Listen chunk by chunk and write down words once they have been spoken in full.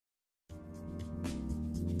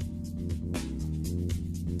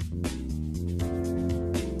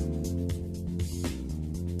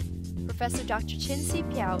Professor Dr. Chin Si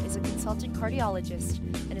Piao is a consultant cardiologist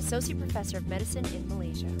and associate professor of medicine in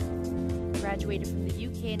Malaysia. Graduated from the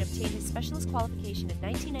UK and obtained his specialist qualification in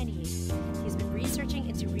 1998, he has been researching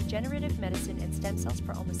into regenerative medicine and stem cells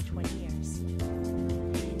for almost 20 years.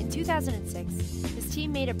 In 2006, his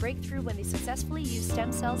team made a breakthrough when they successfully used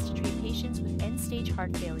stem cells to treat patients with end-stage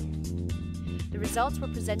heart failure. The results were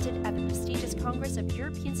presented at the prestigious Congress of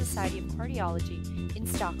European Society of Cardiology in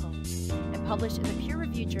Stockholm and published in the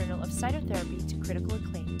peer-reviewed Journal of Cytotherapy to critical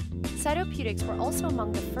acclaim. Cytopeutics were also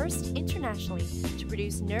among the first internationally to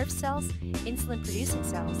produce nerve cells, insulin-producing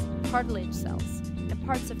cells, cartilage cells, and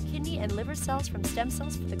parts of kidney and liver cells from stem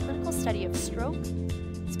cells for the clinical study of stroke,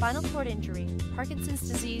 spinal cord injury, Parkinson's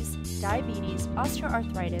disease, diabetes,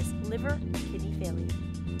 osteoarthritis, liver, and kidney failure.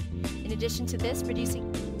 In addition to this, producing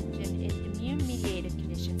in immune-mediated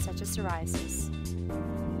conditions such as psoriasis.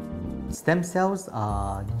 Stem cells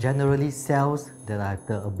are generally cells that have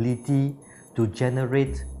the ability to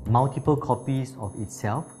generate multiple copies of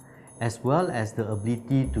itself, as well as the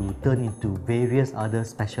ability to turn into various other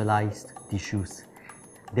specialized tissues.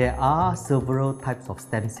 There are several types of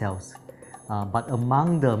stem cells, but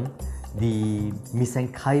among them, the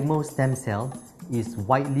mesenchymal stem cell is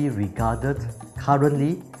widely regarded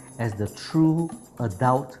currently as the true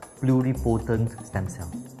adult pluripotent stem cell,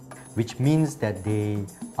 which means that they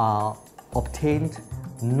are obtained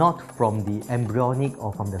not from the embryonic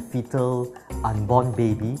or from the fetal unborn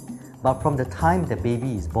baby, but from the time the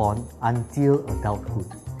baby is born until adulthood.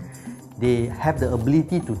 They have the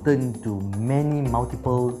ability to turn into many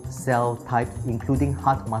multiple cell types, including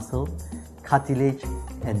heart muscle, cartilage,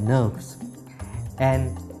 and nerves.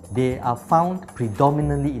 And they are found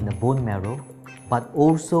predominantly in the bone marrow, but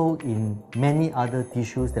also in many other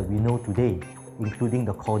tissues that we know today, including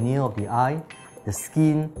the cornea of the eye, the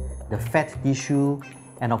skin, the fat tissue,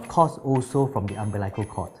 and of course also from the umbilical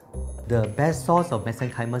cord. The best source of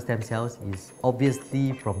mesenchymal stem cells is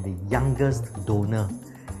obviously from the youngest donor,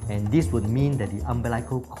 and this would mean that the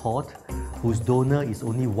umbilical cord, whose donor is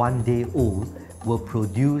only 1 day old, will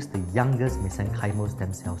produce the youngest mesenchymal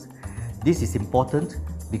stem cells. This is important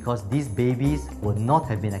because these babies will not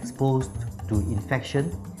have been exposed to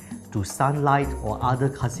infection, to sunlight or other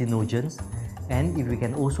carcinogens, and if we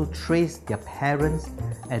can also trace their parents'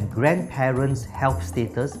 and grandparents' health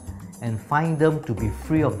status and find them to be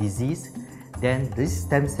free of disease, then these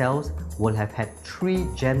stem cells will have had 3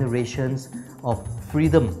 generations of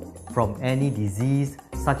freedom from any disease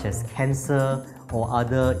such as cancer or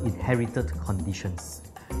other inherited conditions.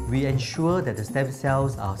 We ensure that the stem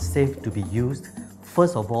cells are safe to be used,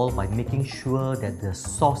 first of all by making sure that the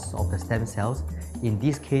source of the stem cells, in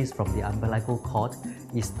this case from the umbilical cord,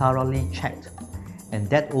 is thoroughly checked. And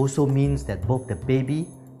that also means that both the baby,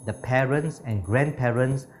 the parents and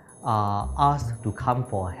grandparents are asked to come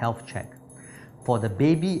for a health check. For the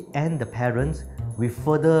baby and the parents, we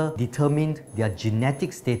further determined their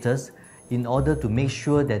genetic status in order to make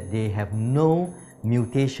sure that they have no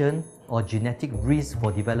mutation or genetic risk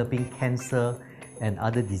for developing cancer and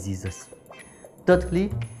other diseases.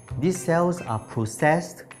 Thirdly, these cells are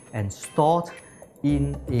processed and stored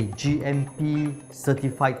in a GMP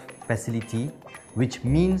certified facility, which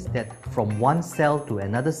means that from one cell to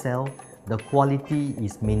another cell, the quality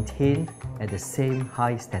is maintained at the same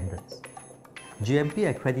high standards.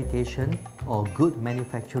 GMP accreditation, or good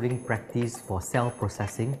manufacturing practice for cell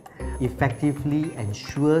processing, effectively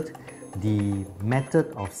ensured the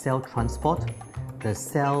method of cell transport, the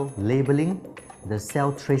cell labeling, the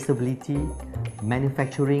cell traceability,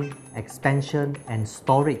 manufacturing, expansion, and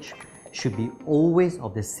storage should be always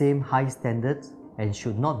of the same high standards and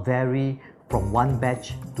should not vary from one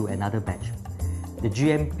batch to another batch. The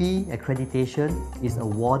GMP accreditation is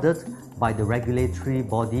awarded by the regulatory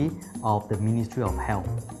body of the Ministry of Health.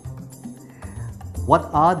 What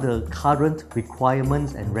are the current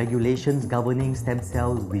requirements and regulations governing stem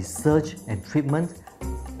cell research and treatment?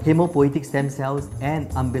 Hemopoietic stem cells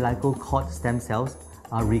and umbilical cord stem cells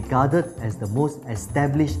are regarded as the most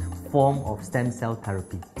established form of stem cell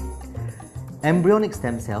therapy. Embryonic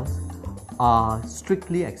stem cells are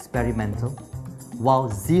strictly experimental, while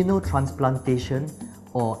xenotransplantation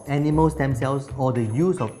or animal stem cells or the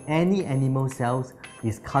use of any animal cells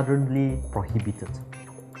is currently prohibited.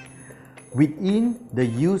 Within the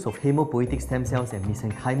use of hemopoietic stem cells and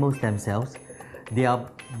mesenchymal stem cells, their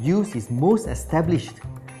use is most established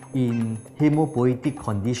in hemopoietic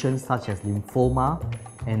conditions such as lymphoma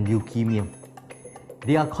and leukemia.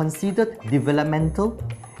 They are considered developmental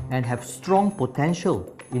and have strong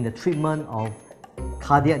potential in the treatment of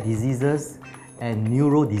cardiac diseases and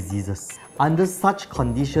neuro diseases. Under such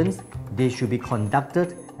conditions, they should be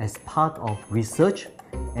conducted as part of research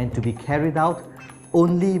and to be carried out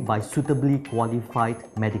only by suitably qualified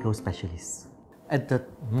medical specialists. At the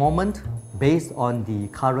moment, based on the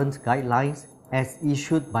current guidelines as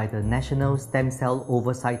issued by the National Stem Cell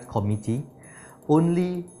Oversight Committee,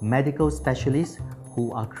 only medical specialists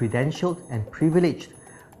who are credentialed and privileged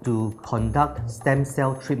to conduct stem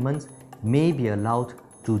cell treatments may be allowed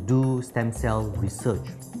to do stem cell research.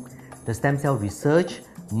 The stem cell research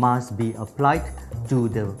must be applied to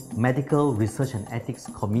the Medical Research and Ethics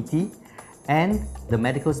Committee, and the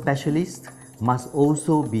medical specialist must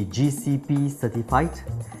also be GCP certified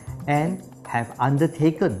and have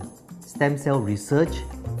undertaken stem cell research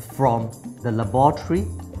from the laboratory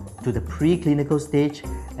to the preclinical stage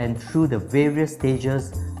and through the various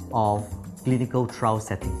stages of clinical trial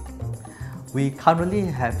setting. We currently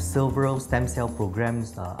have several stem cell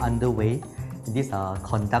programs underway. These are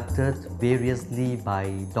conducted variously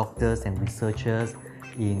by doctors and researchers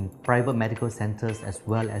in private medical centers as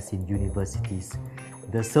well as in universities.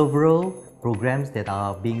 The several programs that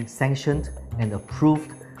are being sanctioned and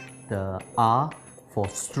approved are for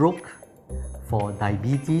stroke, for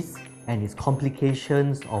diabetes and its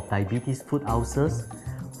complications of diabetes foot ulcers,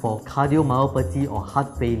 for cardiomyopathy or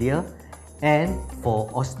heart failure, and for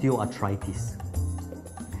osteoarthritis.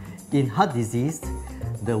 In heart disease,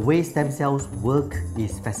 the way stem cells work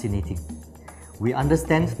is fascinating. We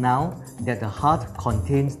understand now that the heart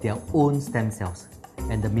contains their own stem cells,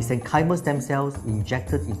 and the mesenchymal stem cells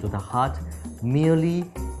injected into the heart merely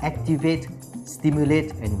activate,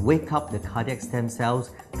 stimulate and wake up the cardiac stem cells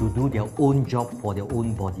to do their own job for their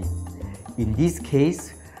own body. In this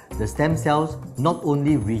case, the stem cells not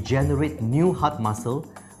only regenerate new heart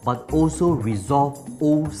muscle but also resolve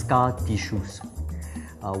old scar tissues.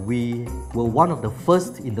 We were one of the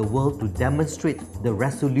first in the world to demonstrate the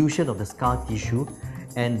resolution of the scar tissue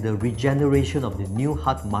and the regeneration of the new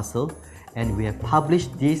heart muscle, and we have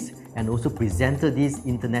published this and also presented this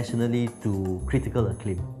internationally to critical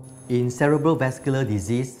acclaim. In cerebral vascular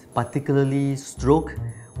disease, particularly stroke,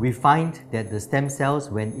 we find that the stem cells,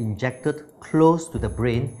 when injected close to the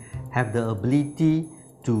brain, have the ability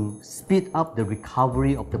to speed up the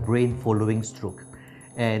recovery of the brain following stroke.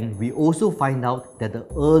 And we also find out that the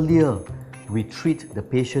earlier we treat the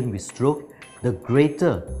patient with stroke, the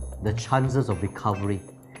greater the chances of recovery.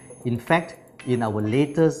 In fact, in our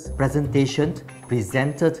latest presentation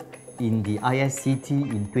presented in the ISCT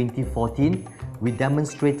in 2014, we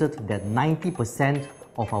demonstrated that 90%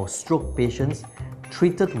 of our stroke patients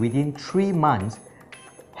treated within 3 months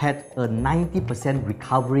had a 90%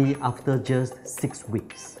 recovery after just 6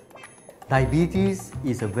 weeks. Diabetes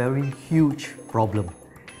is a very huge problem.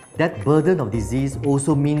 That burden of disease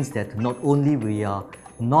also means that not only we are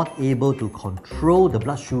not able to control the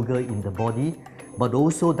blood sugar in the body, but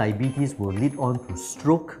also diabetes will lead on to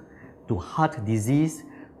stroke, to heart disease,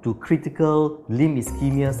 to critical limb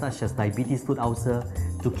ischemia such as diabetes foot ulcer,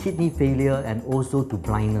 to kidney failure and also to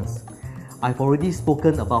blindness. I've already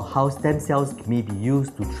spoken about how stem cells may be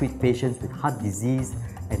used to treat patients with heart disease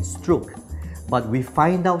and stroke. But we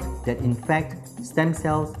find out that in fact, stem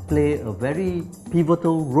cells play a very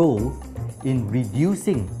pivotal role in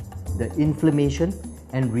reducing the inflammation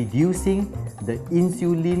and reducing the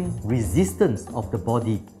insulin resistance of the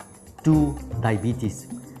body to diabetes.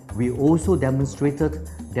 We also demonstrated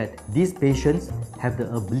that these patients have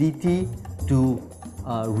the ability to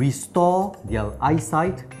restore their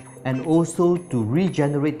eyesight and also to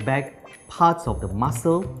regenerate back parts of the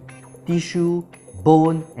muscle, tissue,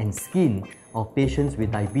 bone and skin of patients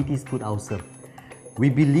with diabetes foot ulcer. We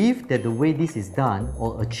believe that the way this is done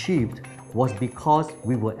or achieved was because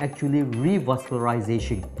we were actually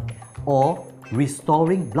revascularization or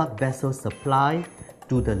restoring blood vessel supply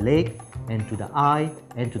to the leg and to the eye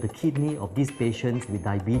and to the kidney of these patients with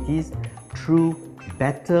diabetes through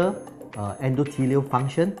better endothelial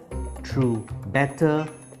function, through better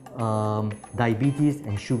diabetes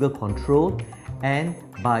and sugar control, and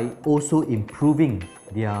by also improving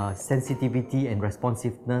their sensitivity and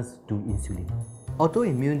responsiveness to insulin.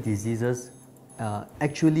 Autoimmune diseases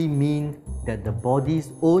actually mean that the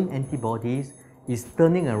body's own antibodies is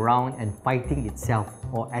turning around and fighting itself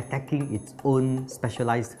or attacking its own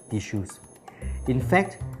specialized tissues. In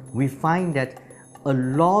fact, we find that a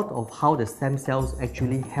lot of how the stem cells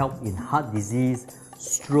actually help in heart disease,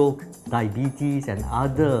 stroke, diabetes and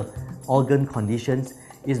other organ conditions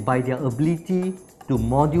is by their ability to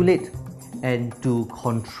modulate and to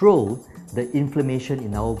control the inflammation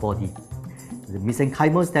in our body. The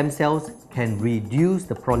mesenchymal stem cells can reduce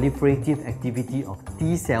the proliferative activity of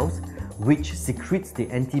T cells, which secretes the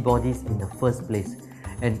antibodies in the first place.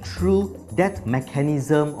 And through that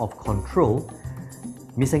mechanism of control,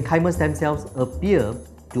 mesenchymal stem cells appear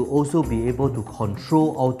to also be able to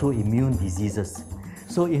control autoimmune diseases.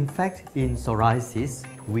 So in fact, in psoriasis,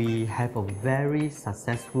 we have a very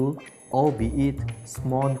successful, albeit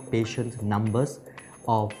small patient numbers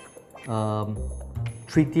of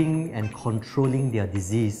treating and controlling their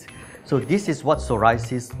disease. So this is what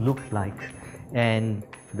psoriasis looks like, and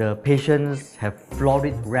the patients have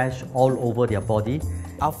florid rash all over their body.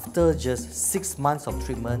 After just 6 months of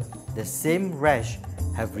treatment, the same rash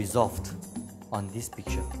have resolved on this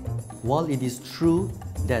picture. While it is true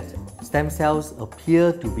that stem cells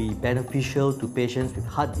appear to be beneficial to patients with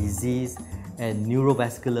heart disease and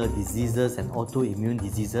neurovascular diseases and autoimmune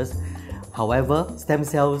diseases, however, stem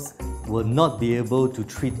cells will not be able to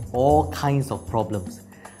treat all kinds of problems.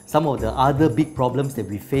 Some of the other big problems that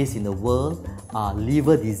we face in the world are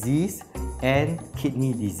liver disease and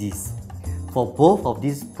kidney disease. For both of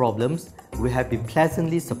these problems, we have been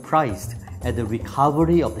pleasantly surprised at the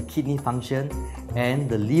recovery of the kidney function and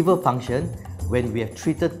the liver function when we have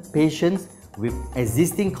treated patients with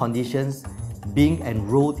existing conditions being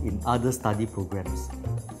enrolled in other study programs.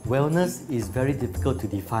 Wellness is very difficult to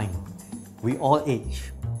define. We all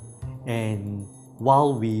age, and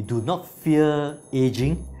while we do not fear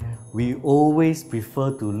aging, we always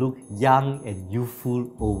prefer to look young and youthful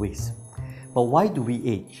always. But why do we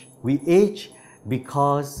age? We age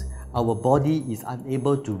because our body is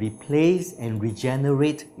unable to replace and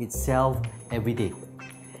regenerate itself every day.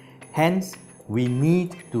 Hence, we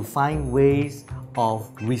need to find ways of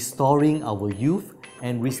restoring our youth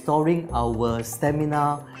and restoring our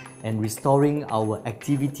stamina and restoring our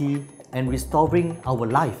activity and restoring our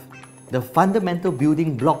life. The fundamental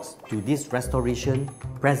building blocks to this restoration,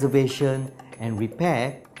 preservation, and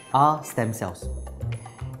repair are stem cells.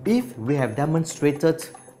 If we have demonstrated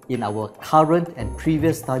in our current and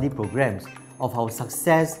previous study programs of our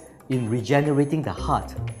success in regenerating the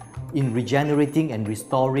heart, in regenerating and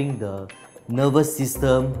restoring the nervous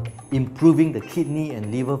system, improving the kidney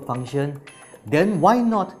and liver function, then why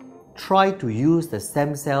not try to use the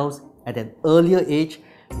stem cells at an earlier age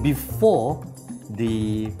before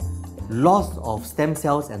the loss of stem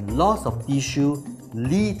cells and loss of tissue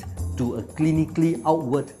lead to a clinically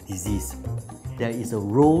outward disease. There is a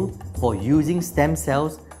role for using stem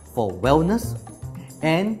cells for wellness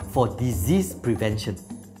and for disease prevention.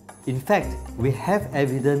 In fact, we have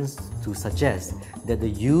evidence to suggest that the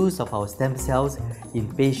use of our stem cells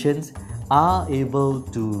in patients are able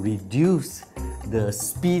to reduce the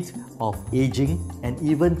speed of aging and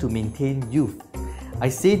even to maintain youth. I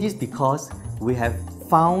say this because we have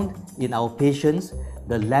found in our patients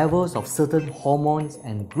the levels of certain hormones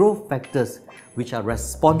and growth factors which are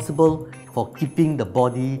responsible for keeping the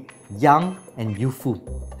body young and youthful.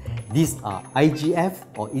 These are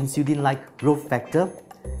IGF or insulin-like growth factor,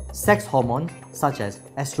 sex hormones such as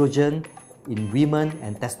estrogen in women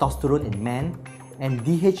and testosterone in men, and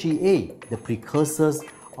DHEA, the precursors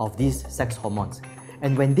of these sex hormones.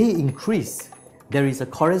 And when they increase, there is a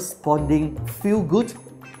corresponding feel good,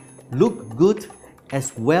 look good,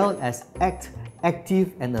 as well as act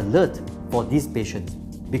active and alert for these patients,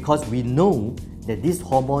 because we know that these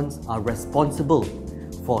hormones are responsible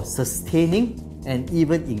for sustaining and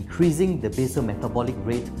even increasing the basal metabolic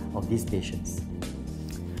rate of these patients.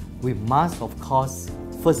 We must, of course,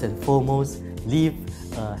 first and foremost, live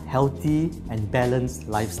a healthy and balanced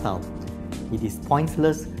lifestyle. It is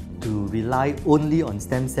pointless to rely only on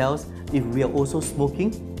stem cells if we are also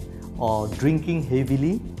smoking or drinking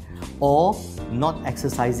heavily or not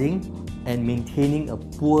exercising and maintaining a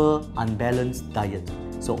poor, unbalanced diet.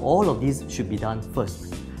 So all of these should be done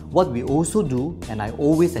first. What we also do, and I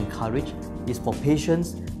always encourage, is for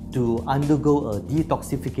patients to undergo a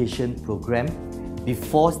detoxification program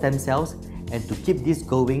before stem cells and to keep this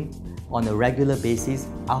going on a regular basis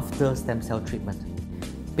after stem cell treatment.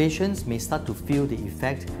 Patients may start to feel the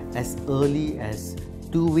effect as early as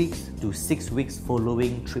 2 weeks to 6 weeks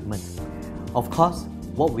following treatment. Of course,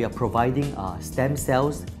 what we are providing are stem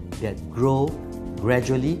cells that grow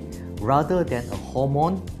gradually rather than a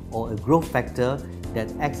hormone or a growth factor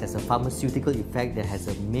that acts as a pharmaceutical effect that has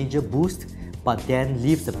a major boost but then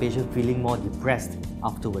leaves the patient feeling more depressed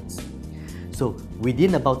afterwards. So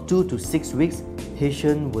within about 2 to 6 weeks,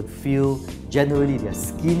 patient would feel generally their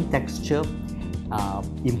skin texture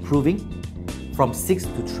improving. From 6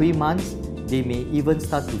 to 3 months, they may even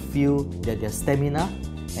start to feel that their stamina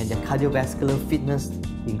and their cardiovascular fitness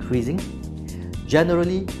increasing.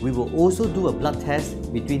 Generally, we will also do a blood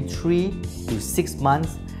test between 3 to 6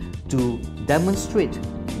 months to demonstrate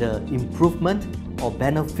the improvement or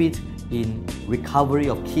benefit in recovery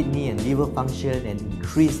of kidney and liver function and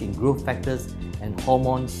increase in growth factors and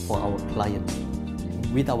hormones for our clients.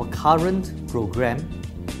 With our current program,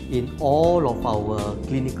 in all of our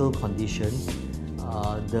clinical conditions,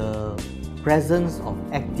 the presence of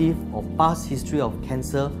active or past history of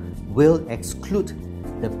cancer will exclude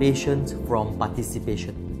the patient from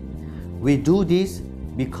participation. We do this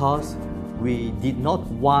because we did not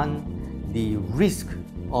want the risk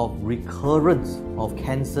of recurrence of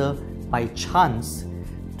cancer by chance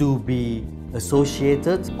to be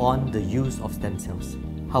associated on the use of stem cells.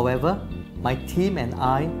 However, my team and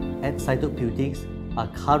I at Cytopeutics are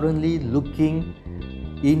currently looking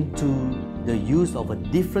into the use of a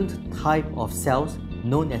different type of cells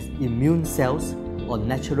known as immune cells or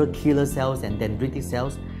natural killer cells and dendritic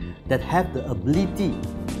cells that have the ability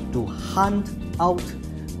to hunt out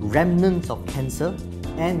remnants of cancer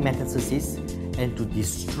and metastasis and to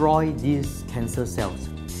destroy these cancer cells.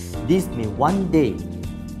 This may one day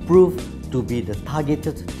prove to be the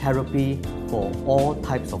targeted therapy for all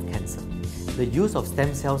types of cancer. The use of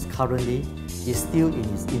stem cells currently is still in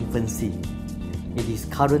its infancy. It is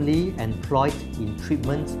currently employed in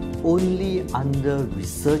treatment only under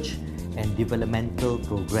research and developmental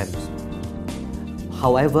programs.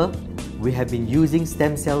 However, we have been using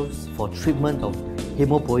stem cells for treatment of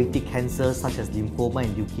hemopoietic cancers such as lymphoma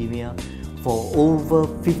and leukemia for over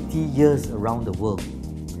 50 years around the world.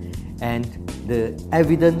 And the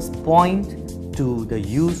evidence point to the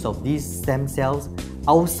use of these stem cells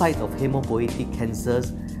outside of hemopoietic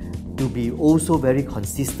cancers to be also very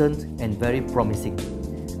consistent and very promising.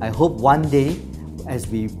 I hope one day, as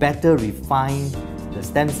we better refine the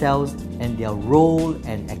stem cells and their role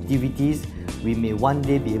and activities, we may one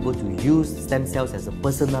day be able to use stem cells as a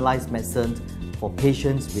personalized medicine for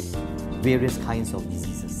patients with various kinds of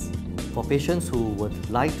diseases. For patients who would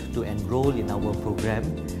like to enroll in our program,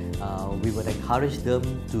 we would encourage them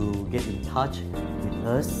to get in touch with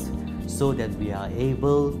us so that we are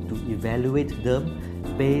able to evaluate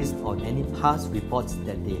them based on any past reports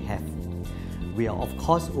that they have. We are of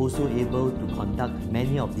course also able to conduct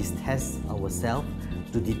many of these tests ourselves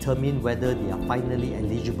to determine whether they are finally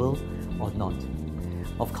eligible or not.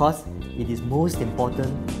 Of course, it is most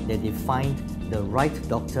important that they find the right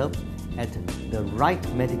doctor at the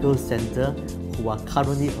right medical center who are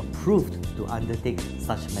currently approved to undertake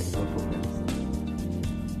such medical programs.